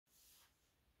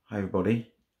Hi everybody.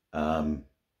 So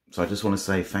I just want to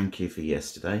say thank you for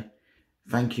yesterday.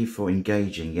 Thank you for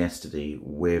engaging yesterday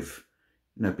with,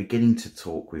 beginning to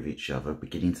talk with each other,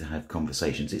 beginning to have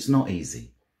conversations. It's not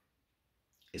easy.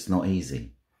 It's not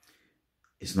easy.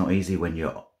 It's not easy when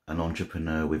you're an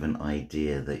entrepreneur with an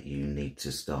idea that you need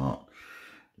to start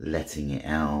letting it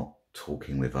out,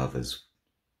 talking with others.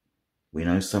 We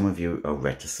know some of you are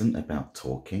reticent about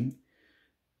talking,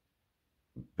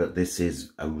 but this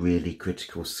is a really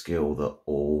critical skill that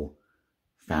all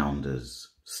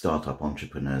founders, startup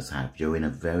entrepreneurs have. You're in a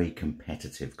very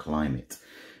competitive climate,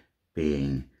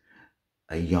 being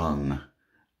a young,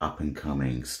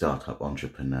 up-and-coming startup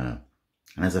entrepreneur.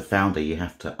 And as a founder, you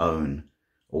have to own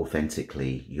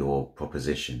authentically your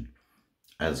proposition.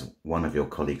 As one of your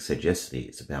colleagues said yesterday,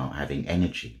 it's about having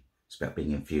energy. It's about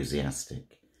being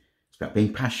enthusiastic. It's about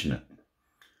being passionate.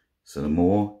 So the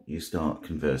more you start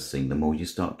conversing, the more you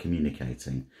start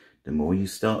communicating, the more you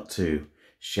start to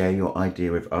share your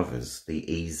idea with others, the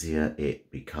easier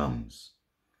it becomes.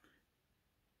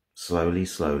 Slowly,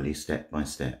 slowly, step by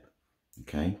step.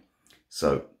 Okay?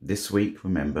 So this week,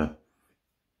 remember,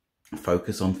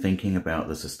 focus on thinking about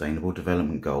the Sustainable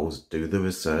Development Goals. Do the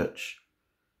research.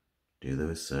 Do the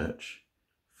research.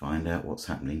 Find out what's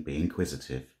happening. Be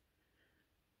inquisitive.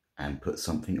 And put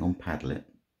something on Padlet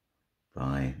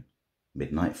by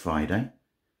midnight Friday.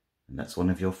 And that's one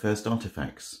of your first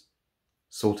artifacts.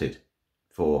 Sorted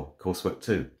for coursework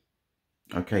 2.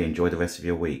 Okay, enjoy the rest of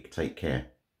your week. Take care.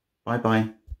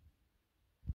 Bye-bye.